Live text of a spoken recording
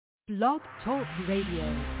Blog Talk Radio.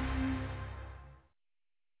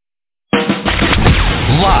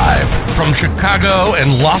 Live from Chicago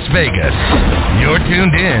and Las Vegas, you're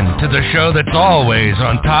tuned in to the show that's always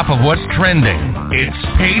on top of what's trending. It's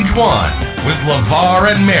Page One with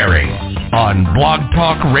Levar and Mary on Blog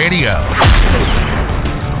Talk Radio.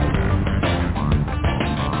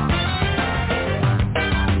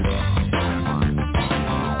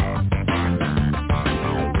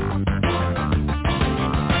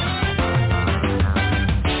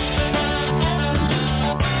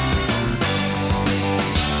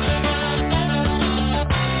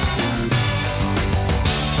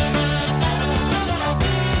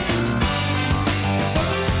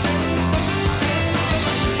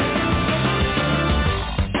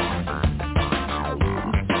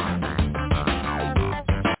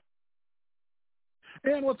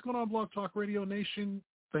 What's going on, Blog Talk Radio Nation?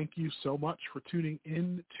 Thank you so much for tuning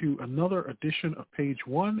in to another edition of Page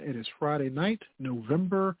One. It is Friday night,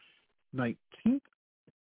 November 19th.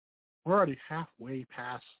 We're already halfway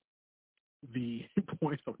past the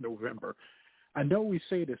point of November. I know we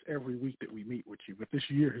say this every week that we meet with you, but this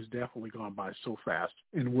year has definitely gone by so fast.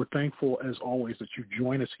 And we're thankful, as always, that you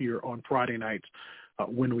join us here on Friday nights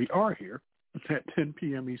when we are here at 10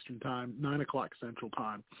 p.m. Eastern Time, 9 o'clock Central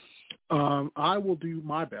Time. I will do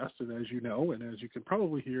my best, and as you know, and as you can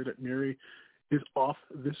probably hear, that Mary is off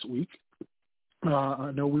this week.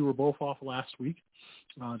 I know we were both off last week,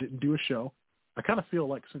 didn't do a show. I kind of feel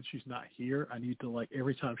like since she's not here, I need to, like,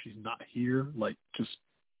 every time she's not here, like, just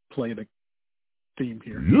play the theme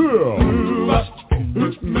here.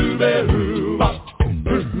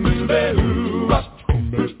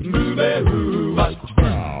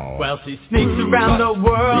 Well, she sneaks around the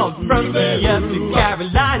world from Kiev to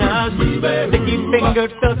Carolina.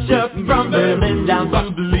 Sticky-fingered filter from Berlin down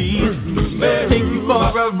to Belize. Take you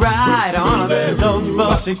for a ride on a those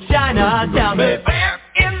boats to China. Tell me, where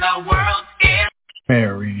in the world is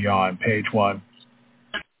Mary on Page One?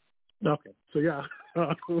 Okay, so yeah.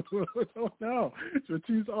 I don't know. So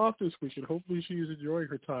she's off this week, and hopefully she's enjoying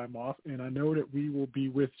her time off. And I know that we will be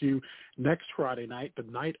with you next Friday night, the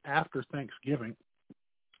night after Thanksgiving.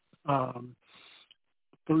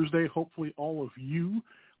 Thursday, hopefully all of you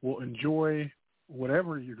will enjoy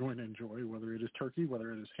whatever you're going to enjoy, whether it is turkey,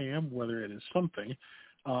 whether it is ham, whether it is something,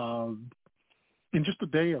 and just a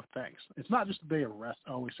day of thanks. It's not just a day of rest.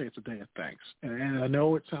 I always say it's a day of thanks. And I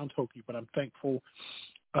know it sounds hokey, but I'm thankful.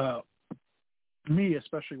 Me,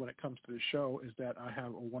 especially when it comes to this show, is that I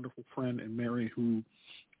have a wonderful friend in Mary who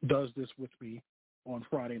does this with me on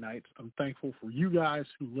Friday nights. I'm thankful for you guys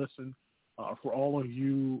who listen, for all of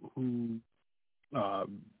you who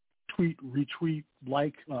tweet, retweet,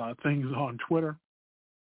 like things on Twitter.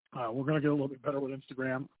 We're going to get a little bit better with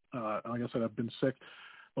Instagram. Like I said, I've been sick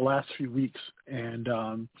the last few weeks. And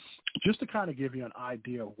just to kind of give you an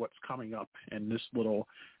idea of what's coming up in this little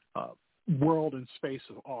world and space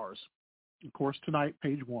of ours. Of course, tonight,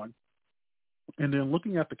 Page One. And then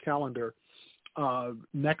looking at the calendar,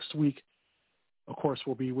 next week, of course,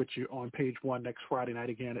 we'll be with you on Page One next Friday night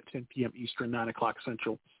again at 10 p.m. Eastern, 9 o'clock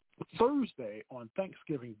Central. Thursday, on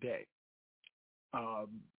Thanksgiving Day,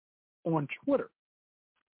 on Twitter,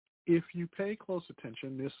 if you pay close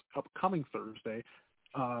attention this upcoming Thursday,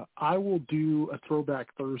 I will do a Throwback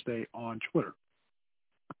Thursday on Twitter.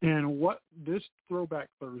 And what this Throwback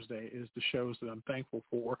Thursday is the shows that I'm thankful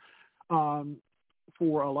for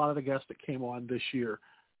a lot of the guests that came on this year,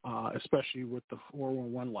 especially with the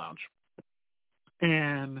 411 Lounge.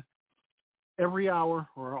 And every hour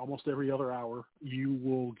or almost every other hour, you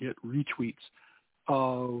will get retweets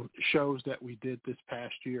of shows that we did this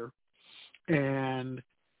past year. And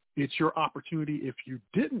it's your opportunity, if you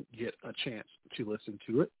didn't get a chance to listen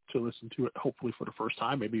to it hopefully for the first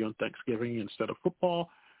time, maybe on Thanksgiving instead of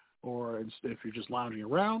football, or if you're just lounging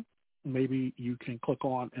around, maybe you can click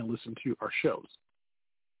on and listen to our shows.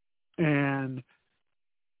 And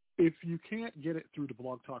if you can't get it through the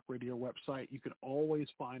Blog Talk Radio website, you can always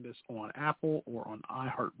find us on Apple or on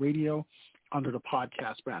iHeartRadio under the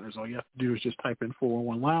podcast banners. All you have to do is just type in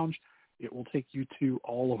 411 Lounge. It will take you to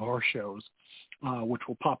all of our shows, which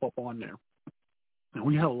will pop up on there. And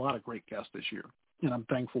we had a lot of great guests this year, and I'm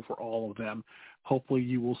thankful for all of them. Hopefully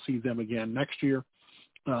you will see them again next year.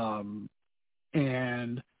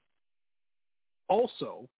 And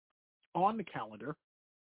also on the calendar,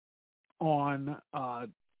 on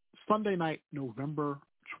Sunday night, November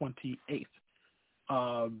 28th,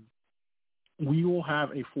 we will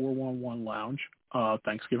have a 411 Lounge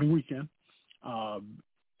Thanksgiving weekend.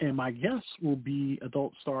 And my guest will be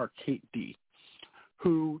adult star Kate D,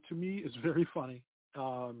 who to me is very funny.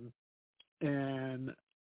 And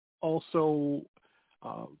also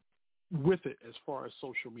with it as far as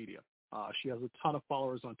social media. She has a ton of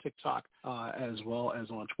followers on TikTok as well as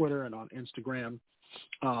on Twitter and on Instagram.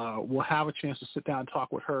 We'll have a chance to sit down and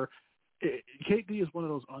talk with her. Kate D is one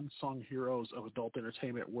of those unsung heroes of adult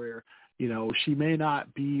entertainment where, she may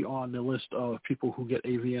not be on the list of people who get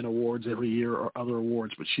AVN awards every year or other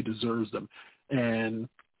awards, but she deserves them. And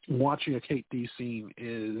watching a Kate D scene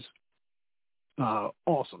is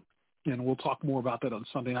awesome. And we'll talk more about that on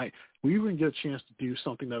Sunday night. We even get a chance to do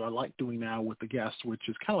something that I like doing now with the guests, which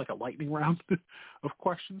is kind of like a lightning round of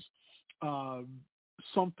questions.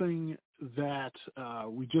 Something that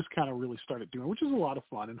we just kind of really started doing, which is a lot of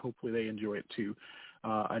fun, and hopefully they enjoy it too.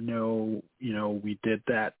 I know, we did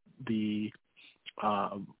that the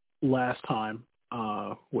last time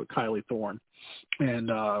with Kylie Thorne, and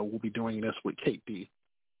we'll be doing this with Kate D.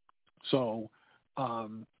 So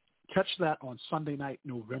catch that on Sunday night,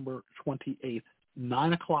 November 28th,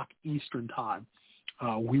 9 o'clock Eastern Time.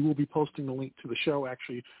 We will be posting the link to the show.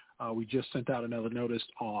 Actually, we just sent out another notice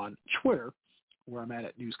on Twitter, where I'm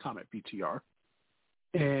at News Comment BTR.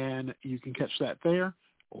 And you can catch that there.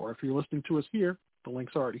 Or if you're listening to us here, the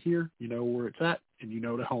link's already here. You know where it's at, and you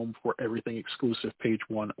know the home for everything exclusive, Page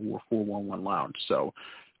 1 or 411 Lounge. So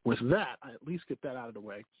with that, I at least get that out of the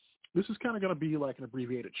way. This is kind of going to be like an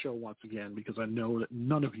abbreviated show once again, because I know that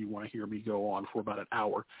none of you want to hear me go on for about an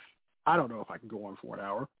hour. I don't know if I can go on for an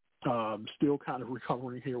hour. Still kind of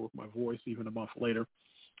recovering here with my voice even a month later.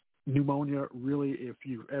 Pneumonia, really, if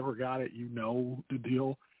you've ever got it, you know the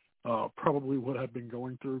deal. Probably what I've been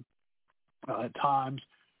going through at times.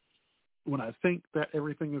 When I think that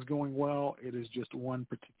everything is going well, it is just one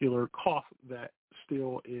particular cough that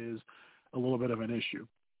still is a little bit of an issue.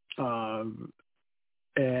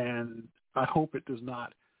 And I hope it does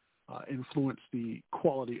not influence the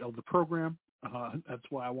quality of the program. That's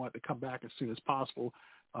why I want to come back as soon as possible,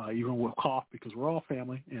 even with cough, because we're all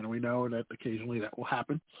family, and we know that occasionally that will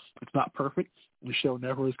happen. It's not perfect. The show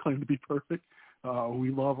never is claimed to be perfect.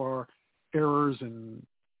 We love our errors and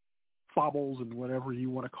fobbles and whatever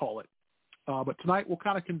you want to call it. But tonight we'll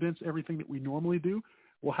kind of condense everything that we normally do.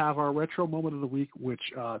 We'll have our retro moment of the week, which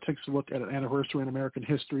takes a look at an anniversary in American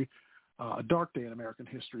history, a dark day in American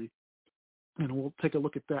history. And we'll take a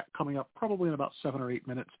look at that coming up probably in about 7 or 8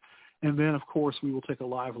 minutes. And then, of course, we will take a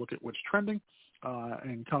live look at what's trending.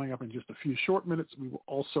 And coming up in just a few short minutes, we will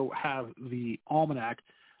also have the almanac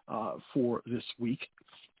for this week.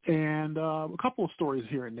 And a couple of stories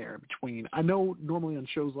here and there in between. I know normally on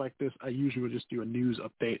shows like this, I usually would just do a news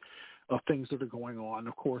update of things that are going on.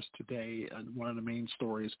 Of course, today, one of the main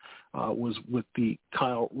stories was with the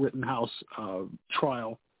Kyle Rittenhouse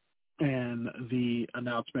trial and the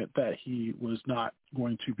announcement that he was not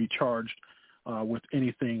going to be charged with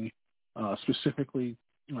anything specifically,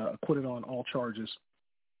 acquitted on all charges.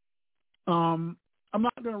 I'm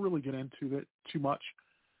not going to really get into it too much.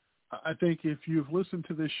 I think if you've listened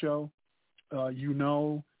to this show, you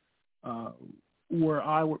know where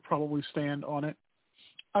I would probably stand on it.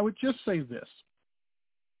 I would just say this.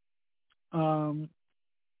 When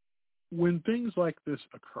things like this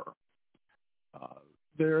occur,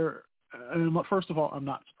 first of all, I'm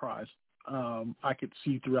not surprised. I could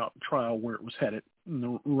see throughout the trial where it was headed, and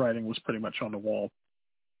the writing was pretty much on the wall.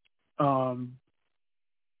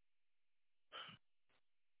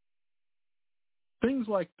 Things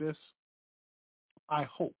like this, I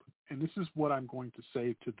hope, and this is what I'm going to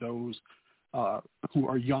say to those who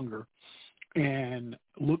are younger and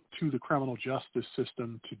look to the criminal justice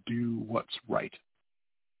system to do what's right.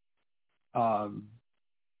 I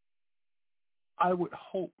would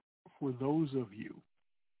hope for those of you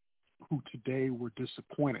who today were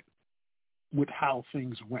disappointed with how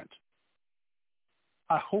things went,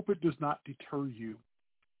 I hope it does not deter you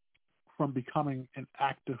from becoming an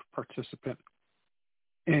active participant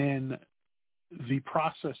in the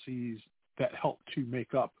processes that help to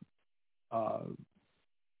make up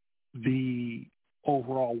the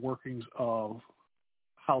overall workings of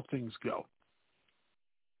how things go.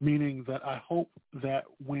 Meaning that I hope that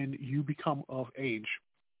when you become of age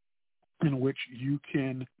in which you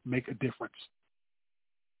can make a difference,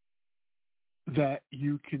 that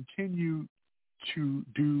you continue to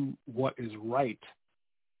do what is right,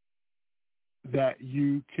 that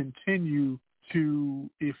you continue to,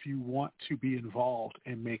 if you want to be involved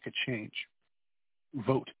and make a change,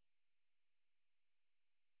 vote.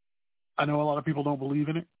 I know a lot of people don't believe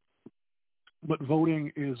in it, but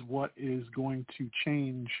voting is what is going to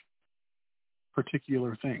change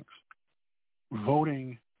particular things.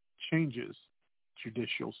 Voting changes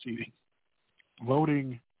judicial seating.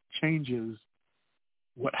 Voting changes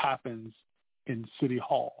what happens in City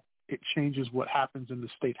Hall. It changes what happens in the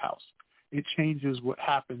State House. It changes what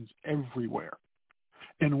happens everywhere.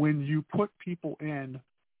 And when you put people in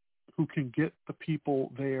who can get the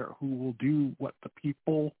people there who will do what the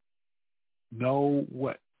people know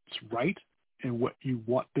what's right and what you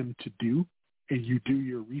want them to do, and you do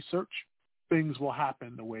your research, things will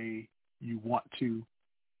happen the way you want to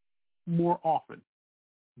more often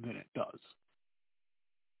than it does.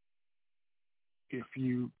 If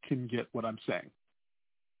you can get what I'm saying.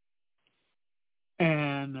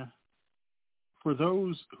 And for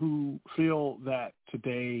those who feel that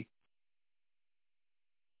today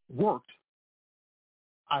worked,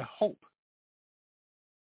 I hope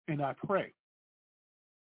and I pray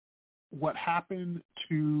what happened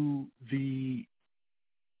to the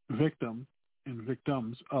victim and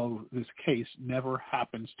victims of this case never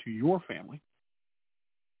happens to your family.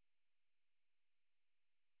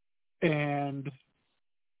 And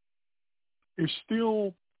there's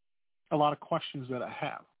still a lot of questions that I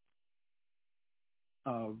have.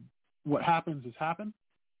 What happens has happened.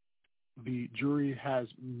 The jury has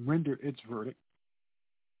rendered its verdict,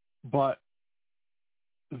 but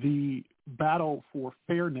the battle for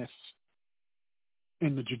fairness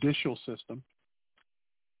in the judicial system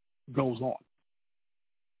goes on,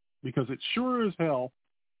 because it sure as hell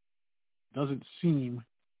doesn't seem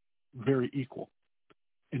very equal.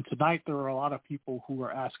 And tonight there are a lot of people who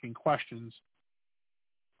are asking questions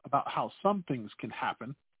about how some things can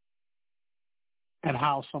happen and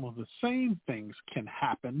how some of the same things can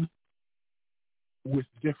happen with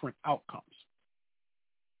different outcomes.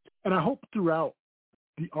 And I hope throughout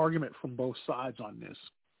the argument from both sides on this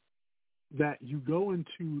that you go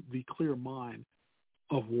into the clear mind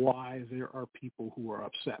of why there are people who are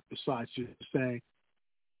upset, besides just saying,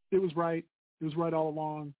 it was right all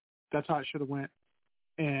along, that's how it should have went,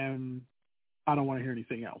 and I don't want to hear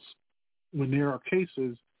anything else. When there are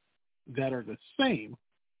cases that are the same,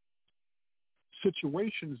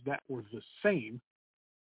 situations that were the same,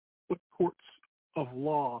 but courts of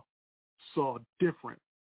law saw different.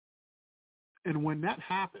 And when that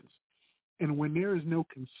happens, and when there is no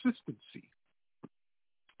consistency,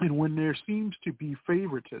 and when there seems to be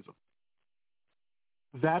favoritism,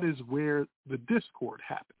 that is where the discord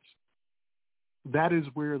happens. That is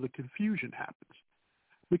where the confusion happens.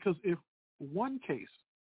 Because if one case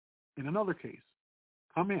and another case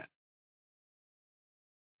come in,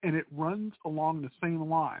 and it runs along the same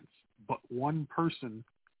lines, but one person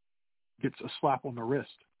gets a slap on the wrist,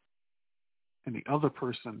 and the other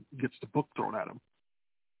person gets the book thrown at him,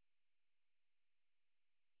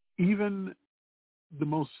 even the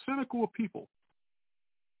most cynical of people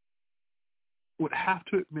would have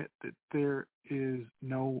to admit that there is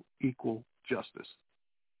no equal justice.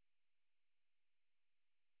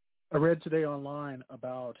 I read today online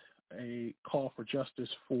about a call for justice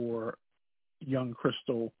for young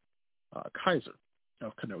Crystal Kaiser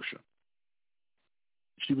of Kenosha.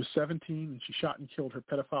 She was 17 and she shot and killed her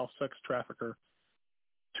pedophile sex trafficker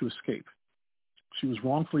to escape. She was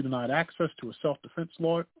wrongfully denied access to a self-defense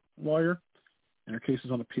lawyer, and her case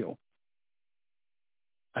is on appeal.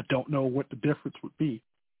 I don't know what the difference would be,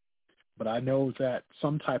 but I know that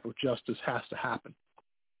some type of justice has to happen.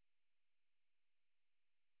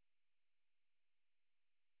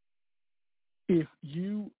 If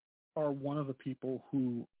you are one of the people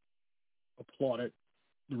who applauded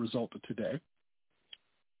the result of today,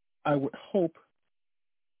 I would hope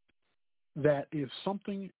that if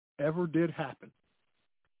something ever did happen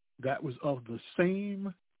that was of the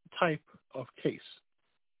same type of case,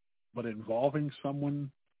 but involving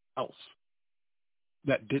someone else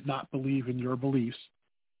that did not believe in your beliefs,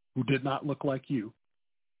 who did not look like you,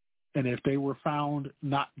 and if they were found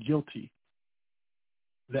not guilty,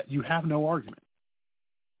 that you have no argument.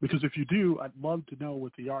 Because if you do, I'd love to know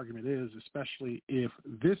what the argument is, especially if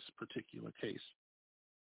this particular case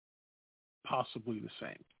possibly the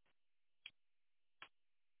same.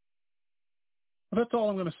 But that's all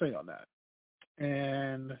I'm going to say on that.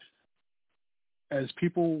 And as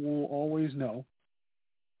people will always know,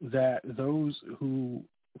 that those who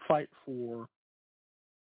fight for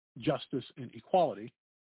justice and equality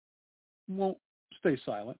won't stay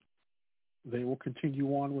silent. They will continue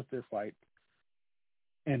on with their fight,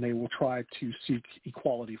 and they will try to seek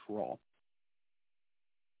equality for all.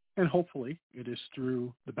 And hopefully it is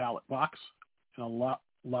through the ballot box and a lot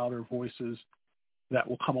louder voices that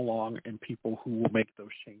will come along and people who will make those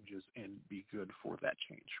changes and be good for that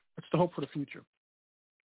change. It's the hope for the future.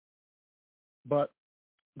 But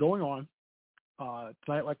going on,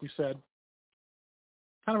 tonight, like we said,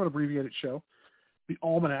 kind of an abbreviated show. The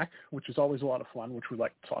Almanac, which is always a lot of fun, which we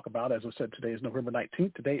like to talk about. As I said, today is November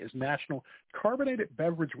 19th. Today is National Carbonated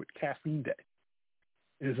Beverage with Caffeine Day.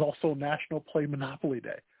 It is also National Play Monopoly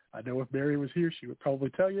Day. I know if Mary was here, she would probably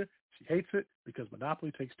tell you she hates it because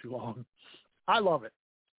Monopoly takes too long. I love it.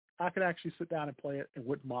 I could actually sit down and play it and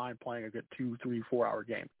wouldn't mind playing a good 2, 3, 4-hour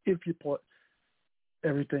game if you put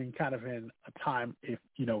everything kind of in a time if,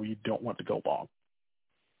 you don't want to go long.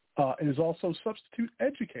 It is also Substitute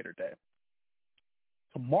Educator Day.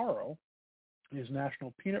 Tomorrow is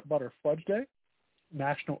National Peanut Butter Fudge Day,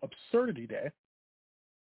 National Absurdity Day,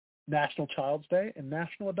 National Child's Day, and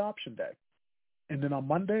National Adoption Day. And then on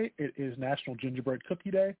Monday, it is National Gingerbread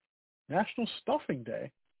Cookie Day, National Stuffing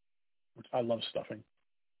Day, which I love stuffing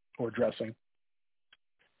or dressing,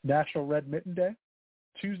 National Red Mitten Day.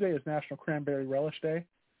 Tuesday is National Cranberry Relish Day.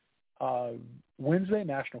 Wednesday,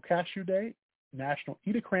 National Cashew Day, National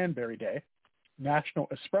Eat a Cranberry Day, National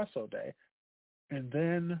Espresso Day. And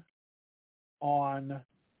then on,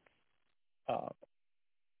 as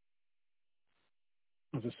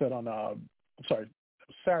I said,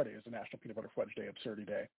 Saturday is the National Peanut Butter Fudge Day, Absurdity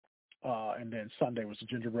Day. And then Sunday was the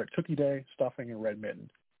Gingerbread Cookie Day, Stuffing, and Red Mitten.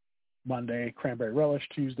 Monday, Cranberry Relish.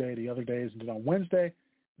 Tuesday, the other days. And then on Wednesday,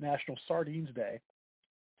 National Sardines Day,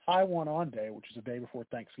 Taiwan On Day, which is the day before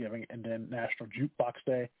Thanksgiving, and then National Jukebox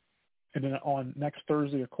Day. And then on next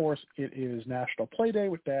Thursday, of course, it is National Play Day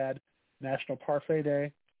with Dad, National Parfait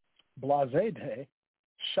Day, Blase Day,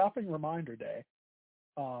 Shopping Reminder Day.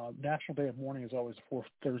 National Day of Mourning is always the fourth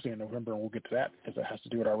Thursday in November, and we'll get to that because it has to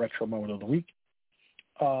do with our retro moment of the week.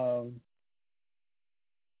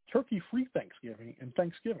 Turkey-free Thanksgiving and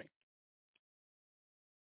Thanksgiving.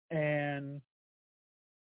 And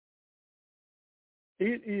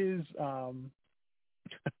it is, I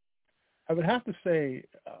would have to say,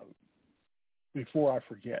 before I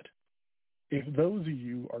forget, if those of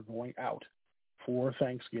you are going out for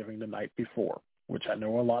Thanksgiving the night before, which I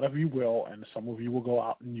know a lot of you will, and some of you will go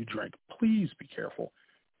out and you drink, please be careful.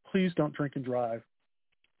 Please don't drink and drive.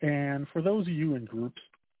 And for those of you in groups,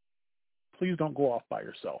 please don't go off by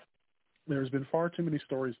yourself. There's been far too many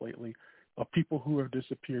stories lately of people who have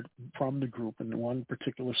disappeared from the group, and one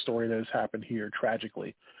particular story that has happened here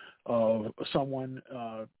tragically of someone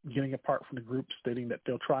getting apart from the group stating that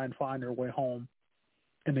they'll try and find their way home,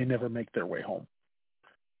 and they never make their way home.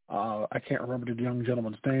 I can't remember the young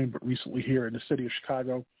gentleman's name, but recently here in the city of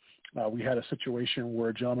Chicago, we had a situation where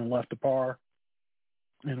a gentleman left the bar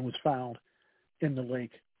and was found in the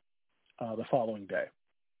lake the following day.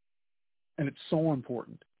 And it's so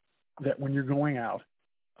important that when you're going out,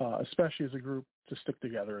 especially as a group, to stick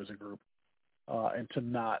together as a group and to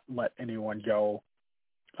not let anyone go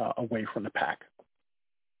away from the pack.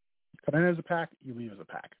 Come in as a pack, you leave as a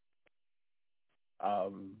pack.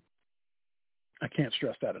 I can't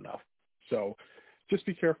stress that enough. So just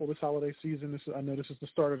be careful this holiday season. I know this is the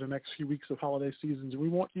start of the next few weeks of holiday seasons, and we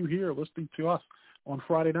want you here listening to us on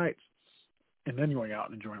Friday nights and then going out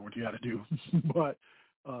and enjoying what you got to do. But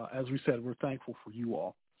as we said, we're thankful for you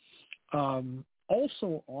all.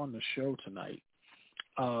 Also on the show tonight,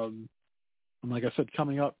 and like I said,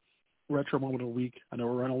 coming up, Retro Moment of the Week. I know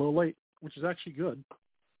we're running a little late, which is actually good.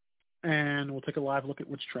 And we'll take a live look at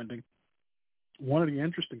what's trending. One of the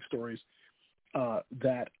interesting stories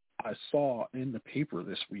that I saw in the paper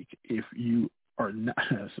this week, if you are not,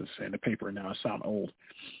 as I say in the paper now, I sound old.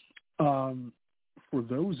 For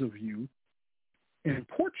those of you in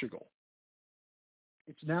Portugal,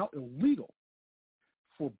 it's now illegal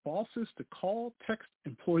for bosses to call, text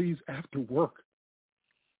employees after work.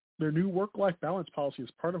 Their new work-life balance policy is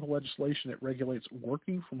part of a legislation that regulates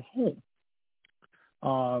working from home.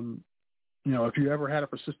 If you ever had a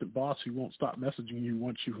persistent boss who won't stop messaging you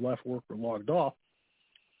once you've left work or logged off,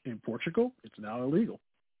 in Portugal, it's now illegal.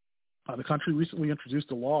 The country recently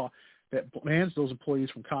introduced a law that bans those employees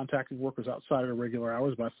from contacting workers outside of their regular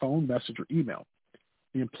hours by phone, message, or email.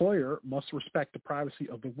 The employer must respect the privacy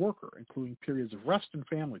of the worker, including periods of rest and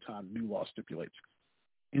family time, the new law stipulates.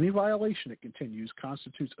 Any violation, it continues,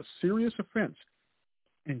 constitutes a serious offense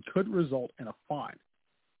and could result in a fine.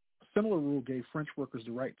 A similar rule gave French workers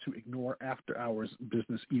the right to ignore after-hours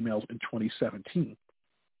business emails in 2017.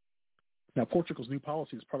 Now, Portugal's new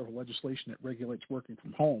policy is part of a legislation that regulates working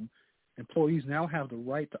from home. Employees now have the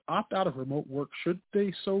right to opt out of remote work should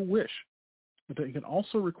they so wish, but they can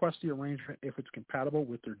also request the arrangement if it's compatible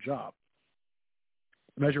with their job.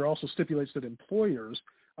 The measure also stipulates that employers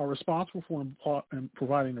are responsible for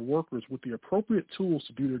providing their workers with the appropriate tools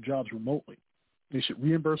to do their jobs remotely. They should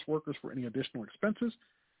reimburse workers for any additional expenses,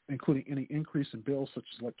 including any increase in bills such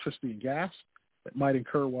as electricity and gas that might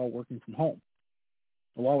incur while working from home.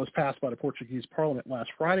 The law was passed by the Portuguese Parliament last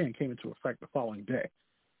Friday and came into effect the following day.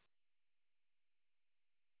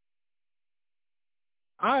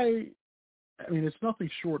 I I mean, it's nothing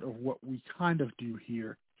short of what we kind of do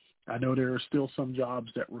here. I know there are still some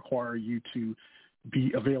jobs that require you to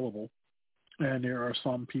be available, and there are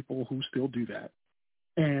some people who still do that.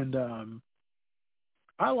 And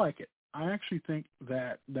I like it. I actually think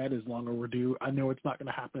that is long overdue. I know it's not going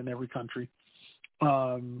to happen in every country.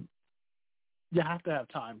 You have to have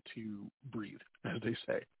time to breathe, as they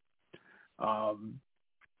say.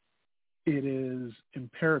 It is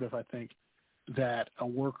imperative, I think, that a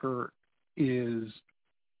worker is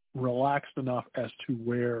relaxed enough as to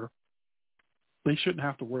where they shouldn't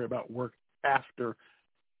have to worry about work after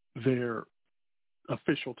their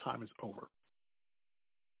official time is over.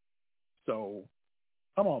 So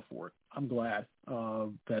I'm all for it. I'm glad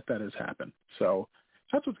that has happened. So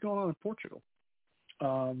that's what's going on in Portugal.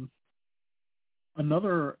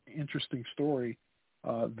 Another interesting story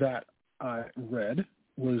that I read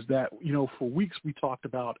was that, for weeks we talked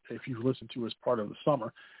about, if you've listened to as part of the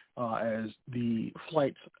summer, as the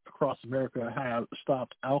flights across America have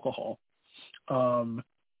stopped alcohol,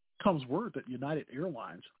 comes word that United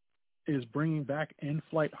Airlines is bringing back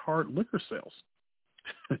in-flight hard liquor sales.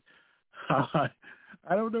 I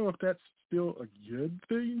don't know if that's still a good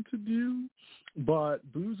thing to do, but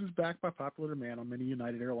booze is back by popular demand on many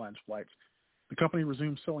United Airlines flights. The company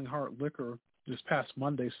resumed selling hard liquor this past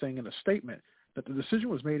Monday, saying in a statement that the decision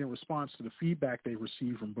was made in response to the feedback they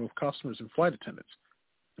received from both customers and flight attendants.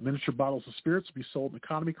 The miniature bottles of spirits will be sold in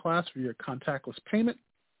economy class via contactless payment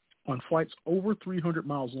on flights over 300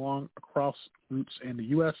 miles long across routes in the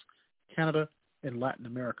U.S., Canada, and Latin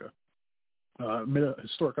America. Amid a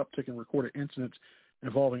historic uptick in recorded incidents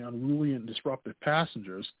involving unruly and disruptive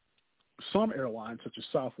passengers, some airlines, such as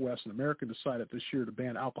Southwest and American, decided this year to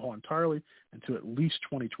ban alcohol entirely until at least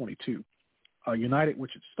 2022. United,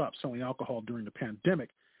 which had stopped selling alcohol during the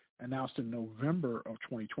pandemic, announced in November of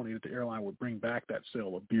 2020 that the airline would bring back that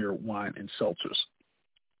sale of beer, wine, and seltzers.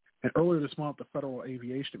 And earlier this month, the Federal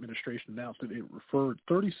Aviation Administration announced that it referred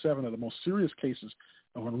 37 of the most serious cases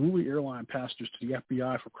of unruly airline passengers to the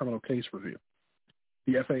FBI for criminal case review.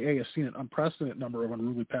 The FAA has seen an unprecedented number of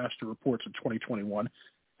unruly passenger reports in 2021.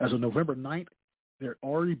 As of November 9th, there had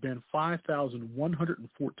already been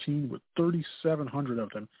 5,114, with 3,700 of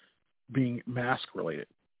them being mask-related.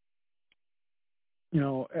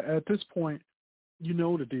 At this point, you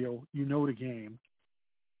know the deal, you know the game.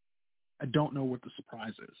 I don't know what the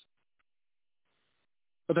surprise is.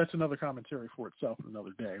 But that's another commentary for itself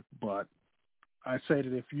another day. But I say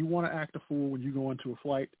that if you want to act a fool when you go into a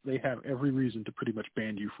flight, they have every reason to pretty much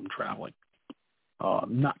ban you from traveling.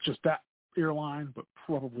 Not just that airline, but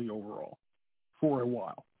probably overall for a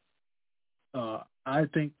while. I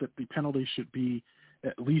think that the penalty should be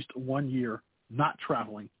at least 1 year not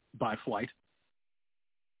traveling by flight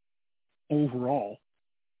overall.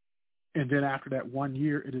 And then after that 1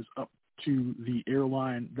 year, it is up to the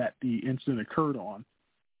airline that the incident occurred on.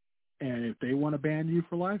 And if they want to ban you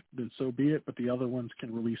for life, then so be it, but the other ones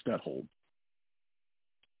can release that hold.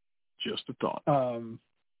 Just a thought.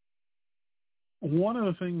 One of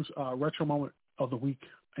the things, retro moment of the week,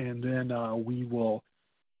 and then we will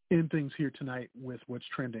end things here tonight with what's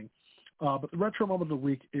trending. But the retro moment of the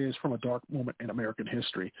week is from a dark moment in American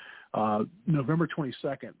history. November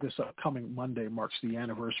 22nd, this upcoming Monday, marks the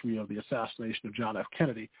anniversary of the assassination of John F.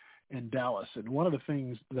 Kennedy in Dallas. And one of the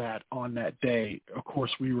things that on that day, of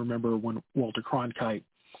course, we remember when Walter Cronkite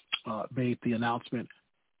made the announcement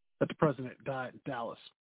that the president died in Dallas.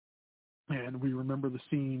 And we remember the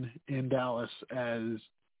scene in Dallas as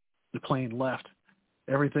the plane left.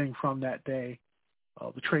 Everything from that day,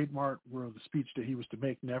 the trademark where the speech that he was to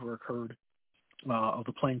make never occurred, of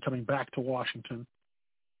the plane coming back to Washington,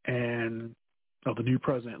 and of the new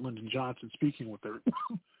president, Lyndon Johnson, speaking with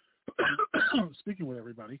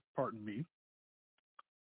everybody, pardon me.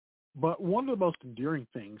 But one of the most endearing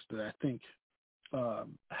things that I think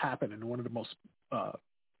happened, and one of the most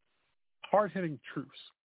hard-hitting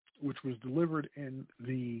truths, which was delivered in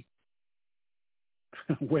the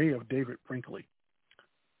way of David Brinkley.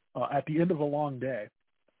 At the end of a long day,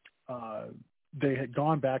 they had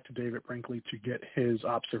gone back to David Brinkley to get his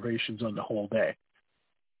observations on the whole day.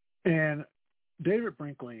 And David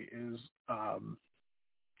Brinkley is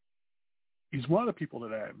he's one of the people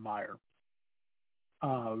that I admire,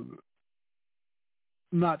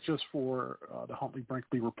 not just for the Huntley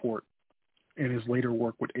Brinkley Report and his later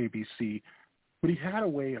work with ABC, but he had a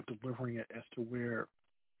way of delivering it as to where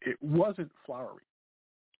it wasn't flowery.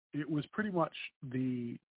 It was pretty much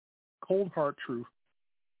the cold hard truth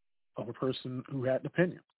of a person who had an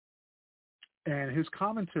opinion. And his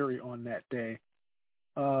commentary on that day,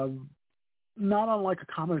 not unlike a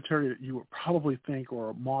commentary that you would probably think,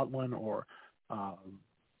 or Maudlin or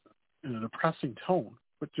in a depressing tone,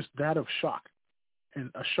 but just that of shock, and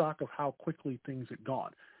a shock of how quickly things had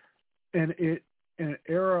gone. And it, in an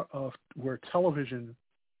era of where television,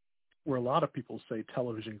 where a lot of people say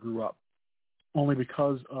television grew up, only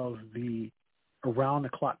because of the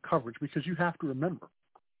around-the-clock coverage, because you have to remember,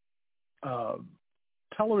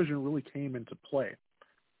 television really came into play,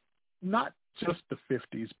 not just the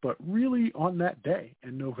 50s, but really on that day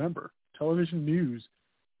in November. Television news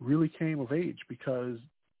really came of age because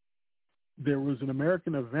there was an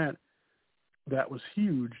American event that was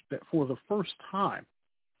huge that for the first time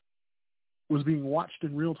was being watched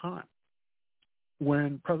in real time.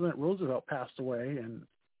 When President Roosevelt passed away in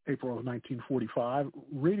April of 1945,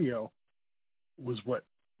 radio was what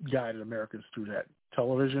guided Americans through that.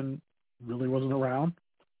 Television really wasn't around,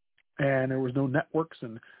 and there was no networks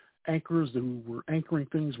and anchors who were anchoring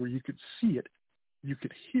things where you could see it, you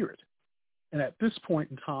could hear it. And at this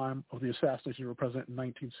point in time of the assassination of a president in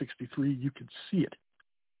 1963, you could see it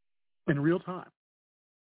in real time.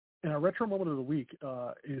 And our retro moment of the week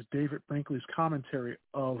is David Brinkley's commentary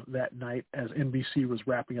of that night as NBC was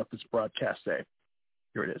wrapping up its broadcast day.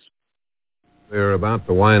 Here it is. We're about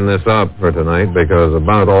to wind this up for tonight because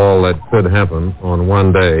about all that could happen on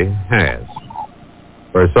one day has.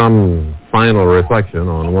 For some final reflection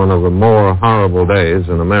on one of the more horrible days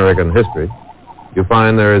in American history, you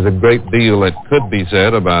find there is a great deal that could be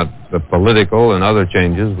said about the political and other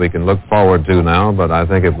changes we can look forward to now, but I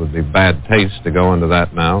think it would be bad taste to go into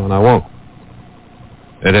that now, and I won't.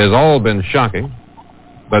 It has all been shocking,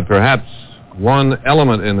 but perhaps one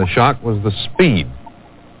element in the shock was the speed.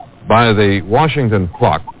 By the Washington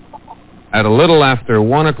clock, at a little after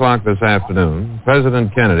 1 o'clock this afternoon,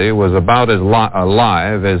 President Kennedy was about as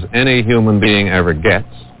alive as any human being ever gets.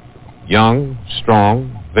 Young,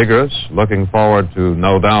 strong, vigorous, looking forward to,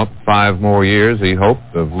 no doubt, 5 more years, he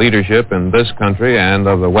hoped, of leadership in this country and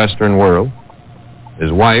of the Western world.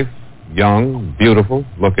 His wife, young, beautiful,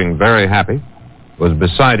 looking very happy, was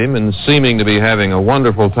beside him and seeming to be having a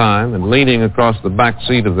wonderful time and leaning across the back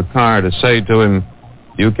seat of the car to say to him,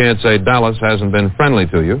 "You can't say Dallas hasn't been friendly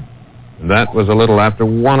to you." And that was a little after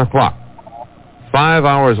 1 o'clock. 5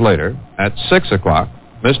 hours later, at 6 o'clock,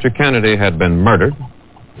 Mr. Kennedy had been murdered.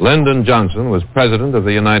 Lyndon Johnson was President of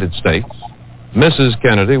the United States. Mrs.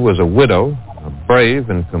 Kennedy was a widow, a brave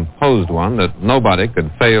and composed one that nobody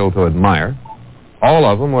could fail to admire. All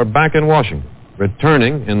of them were back in Washington,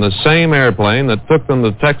 returning in the same airplane that took them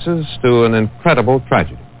to Texas to an incredible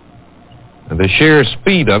tragedy. And the sheer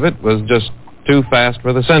speed of it was just too fast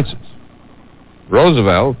for the senses.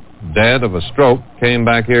 Roosevelt, dead of a stroke, came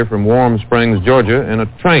back here from Warm Springs, Georgia, in a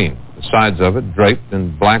train, the sides of it draped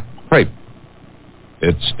in black crepe.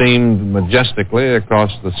 It steamed majestically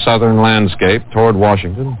across the southern landscape toward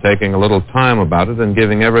Washington, taking a little time about it and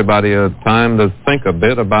giving everybody a time to think a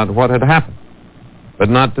bit about what had happened. But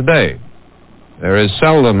not today. There is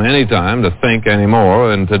seldom any time to think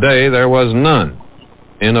anymore, and today there was none.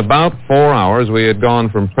 In about 4 hours, we had gone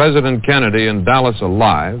from President Kennedy in Dallas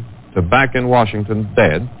alive to back in Washington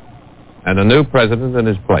dead, and a new president in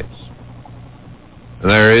his place.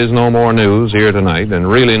 There is no more news here tonight, and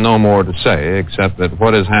really no more to say, except that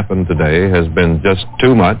what has happened today has been just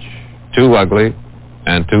too much, too ugly,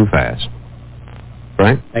 and too fast.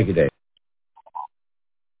 Frank? Thank you, Dave.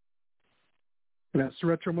 And that's the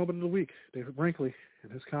retro moment of the week, David Brinkley,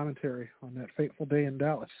 and his commentary on that fateful day in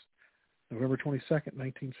Dallas, November 22nd,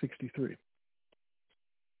 1963.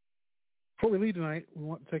 Before we leave tonight, we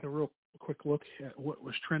want to take a real quick look at what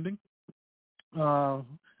was trending.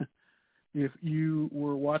 If you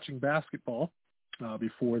were watching basketball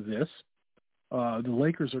before this, the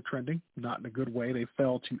Lakers are trending, not in a good way. They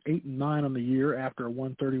fell to 8-9 on the year after a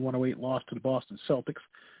 130-108 loss to the Boston Celtics.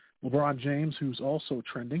 LeBron James, who's also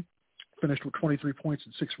trending, finished with 23 points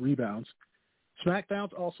and 6 rebounds.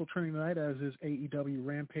 SmackDown's also trending tonight, as is AEW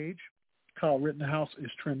Rampage. Kyle Rittenhouse is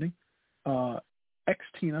trending.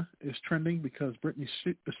 Ex-Tina is trending because Britney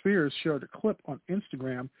Spears shared a clip on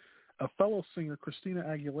Instagram, a fellow singer, Christina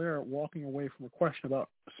Aguilera, walking away from a question about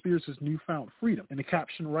Spears' newfound freedom. In the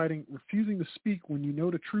caption writing, "Refusing to speak when you know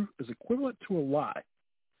the truth is equivalent to a lie."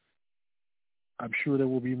 I'm sure there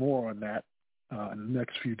will be more on that in the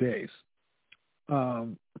next few days.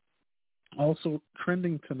 Also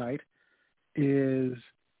trending tonight is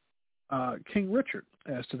King Richard,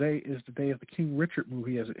 as today is the day of the King Richard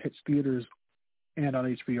movie as it hits theaters and on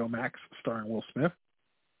HBO Max, starring Will Smith.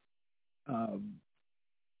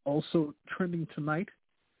 Also trending tonight,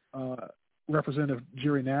 Representative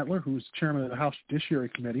Jerry Nadler, who's chairman of the House Judiciary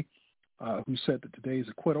Committee, who said that today's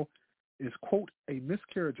acquittal is, quote, a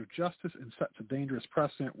miscarriage of justice and sets a dangerous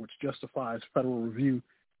precedent which justifies federal review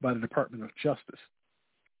by the Department of Justice.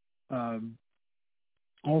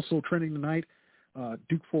 Also trending tonight,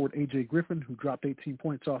 Duke forward A.J. Griffin, who dropped 18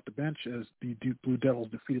 points off the bench as the Duke Blue Devils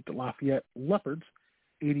defeated the Lafayette Leopards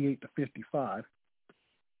 88-55.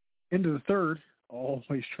 Into the third,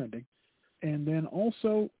 always trending. And then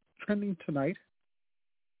also trending tonight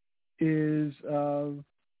is a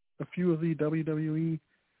few of the WWE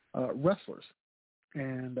wrestlers.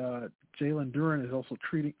 And Jalen Duran is also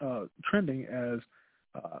trending as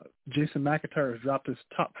Jason McIntyre has dropped his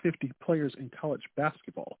top 50 players in college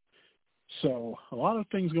basketball. So a lot of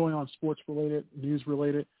things going on sports-related,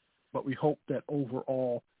 news-related, but we hope that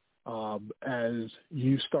overall, as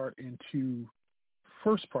you start into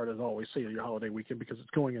first part, as I always say, your holiday weekend, because it's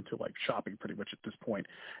going into like shopping pretty much at this point,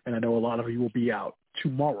 and I know a lot of you will be out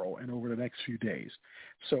tomorrow and over the next few days.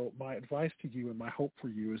 So my advice to you and my hope for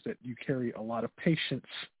you is that you carry a lot of patience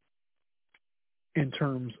in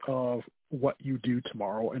terms of what you do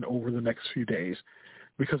tomorrow and over the next few days,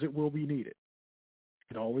 because it will be needed.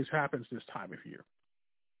 It always happens this time of year.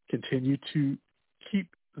 Continue to keep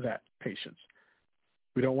that patience.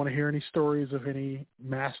 We don't want to hear any stories of any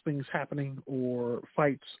mass things happening or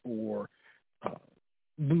fights or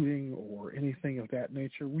looting or anything of that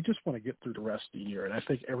nature. We just want to get through the rest of the year, and I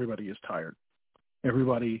think everybody is tired.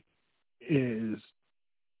 Everybody is,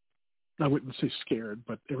 I wouldn't say scared,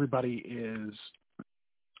 but everybody is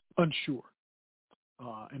unsure,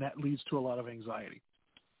 and that leads to a lot of anxiety.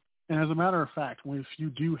 And as a matter of fact, if you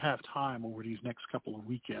do have time over these next couple of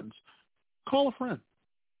weekends, call a friend.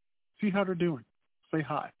 See how they're doing. Say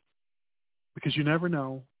hi. Because you never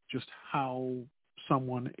know just how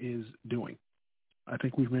someone is doing. I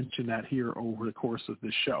think we've mentioned that here over the course of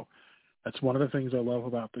this show. That's one of the things I love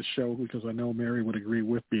about this show, because I know Mary would agree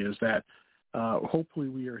with me, is that hopefully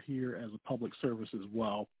we are here as a public service as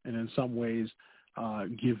well, and in some ways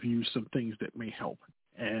give you some things that may help.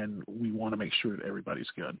 And we want to make sure that everybody's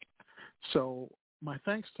good. So my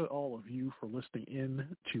thanks to all of you for listening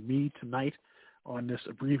in to me tonight on this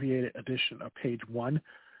abbreviated edition of Page One.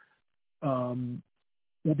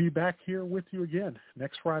 We'll be back here with you again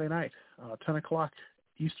next Friday night, 10 o'clock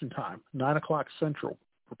Eastern Time, 9 o'clock Central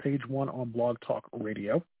for Page One on Blog Talk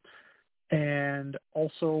Radio. And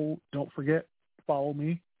also, don't forget, follow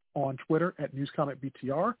me on Twitter at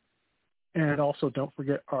NewsCommentBTR. And also, don't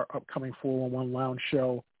forget our upcoming 411 Lounge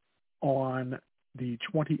show on the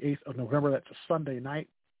 28th of November. That's a Sunday night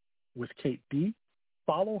with Kate D.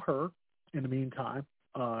 Follow her in the meantime.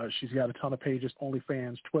 She's got a ton of pages,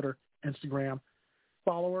 OnlyFans, Twitter, Instagram.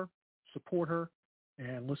 Follow her, support her,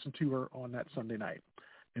 and listen to her on that Sunday night.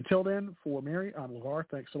 Until then, for Mary, I'm Levar.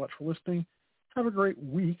 Thanks so much for listening. Have a great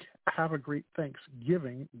week. Have a great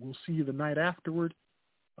Thanksgiving. We'll see you the night afterward.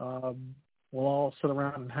 We'll all sit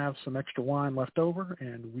around and have some extra wine left over,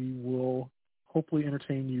 and we will hopefully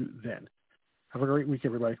entertain you then. Have a great week,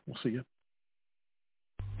 everybody. We'll see you.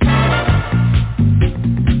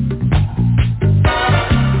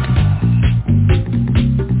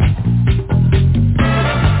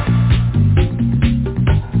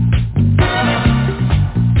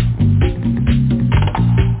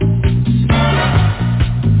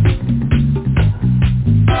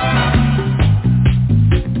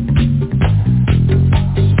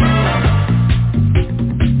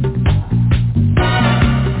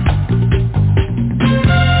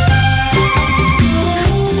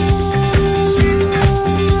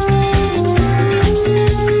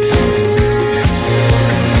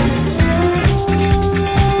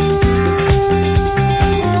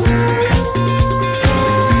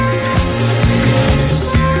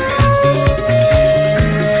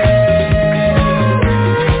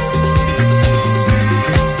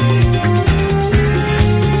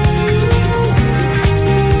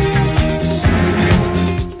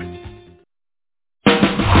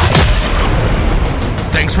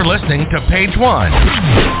 To Page One.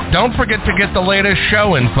 Don't forget to get the latest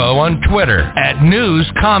show info on Twitter at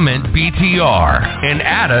NewsCommentBTR and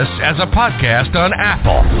add us as a podcast on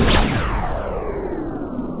Apple.